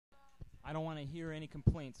I don't want to hear any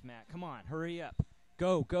complaints, Matt. Come on, hurry up.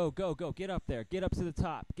 Go, go, go, go. Get up there. Get up to the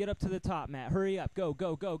top. Get up to the top, Matt. Hurry up. Go,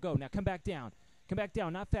 go, go, go. Now come back down. Come back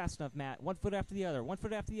down. Not fast enough, Matt. 1 foot after the other. 1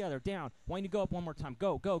 foot after the other. Down. Want you to go up one more time.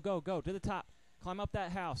 Go, go, go, go. To the top. Climb up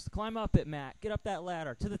that house. Climb up it, Matt. Get up that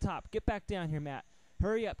ladder. To the top. Get back down here, Matt.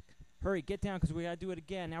 Hurry up. Hurry. Get down because we got to do it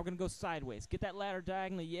again. Now we're going to go sideways. Get that ladder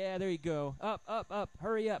diagonally. Yeah, there you go. Up, up, up.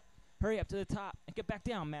 Hurry up. Hurry up to the top. And get back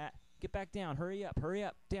down, Matt. Get back down. Hurry up. Hurry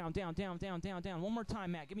up. Down, down, down, down, down, down. One more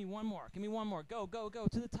time, Matt. Give me one more. Give me one more. Go, go, go.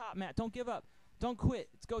 To the top, Matt. Don't give up. Don't quit.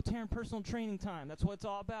 It's GoTarryn personal training time. That's what it's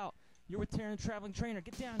all about. You're with Tarryn, the traveling trainer.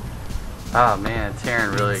 Get down. Oh man,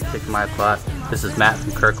 Tarryn really kicked my butt. This is Matt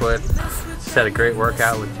from Kirkwood. Just had a great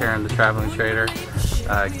workout with Tarryn, the traveling trainer.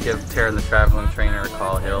 Give Tarryn, the traveling trainer, a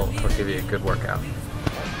call. He'll give you a good workout.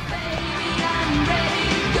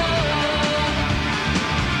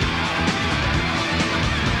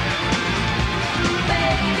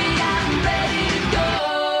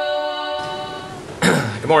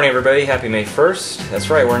 Good morning, everybody. Happy May 1st. That's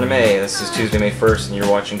right, we're into May. This is Tuesday, May 1st, and you're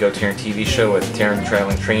watching GoTarryn TV show with Tarryn, the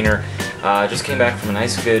traveling trainer. Just came back from a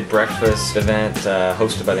nice, good breakfast event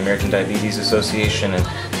hosted by the American Diabetes Association, and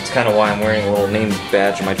it's kind of why I'm wearing a little name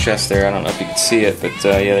badge on my chest there. I don't know if you can see it, but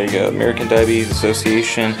yeah, there you go, American Diabetes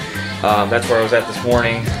Association. That's where I was at this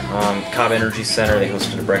morning. Cobb Energy Center, they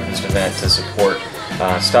hosted a breakfast event to support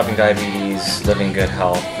stopping diabetes, living good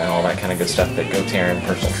health, and all that kind of good stuff that GoTarryn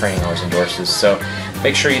personal training always endorses. So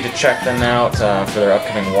make sure you check them out for their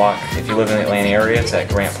upcoming walk. If you live in the Atlanta area, it's at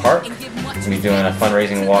Grant Park. We're going to be doing a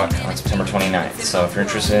fundraising walk on September 29th. So if you're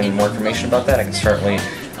interested in more information about that, I can certainly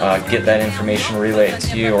get that information relayed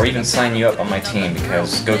to you, or even sign you up on my team,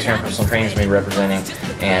 because GoTarryn personal training is going to be representing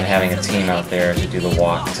and having a team out there to do the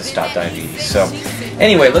walk to stop diabetes. So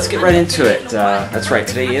anyway, let's get right into it. That's right,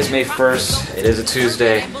 today is May 1st. It is a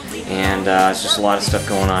Tuesday, and it's just a lot of stuff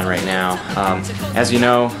going on right now. As you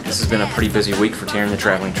know, this has been a pretty busy week for Tarryn, the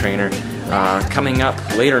traveling trainer. Coming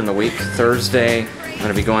up later in the week, Thursday, I'm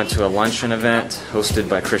going to be going to a luncheon event hosted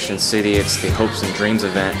by Christian City. It's the Hopes and Dreams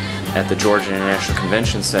event at the Georgia International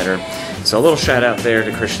Convention Center. So a little shout out there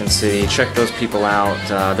to Christian City. Check those people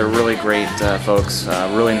out. They're really great folks.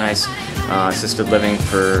 Really nice assisted living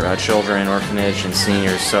for children, orphanage, and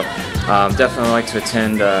seniors. So definitely like to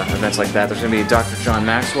attend events like that. There's going to be Dr. John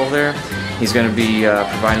Maxwell there. He's going to be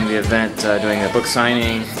providing the event, doing a book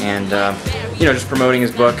signing, and you know, just promoting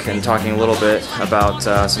his book and talking a little bit about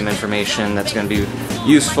some information that's going to be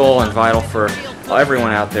useful and vital for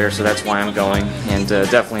everyone out there. So that's why I'm going, and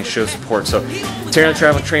definitely show support. So Tarryn, the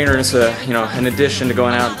traveling trainer, is in addition to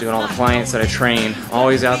going out and doing all the clients that I train,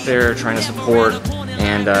 always out there trying to support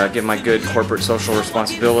and give my good corporate social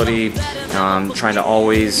responsibility, trying to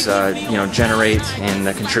always generate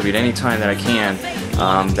and contribute any time that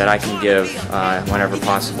I can give whenever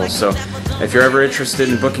possible. So if you're ever interested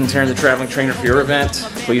in booking Tarryn, the traveling trainer, for your event,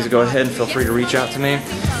 please go ahead and feel free to reach out to me.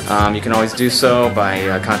 You can always do so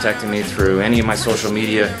by contacting me through any of my social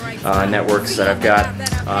media networks that I've got,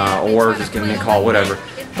 or just giving me a call, whatever.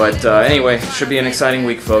 But anyway, it should be an exciting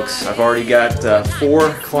week, folks. I've already got 4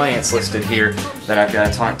 clients listed here that I've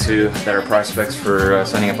got to talk to that are prospects for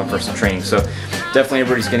signing up on personal training. So definitely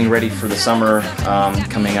everybody's getting ready for the summer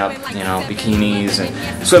coming up, bikinis and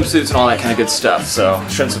swimsuits and all that kind of good stuff. So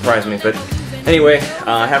it shouldn't surprise me. But anyway,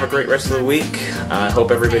 have a great rest of the week. I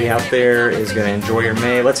hope everybody out there is going to enjoy your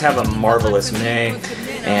May. Let's have a marvelous May.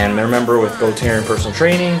 And remember, with GoTarryn personal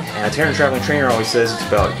training, Tarryn Traveling Trainer always says it's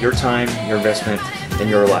about your time, your investment, in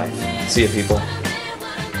your life. See you, people.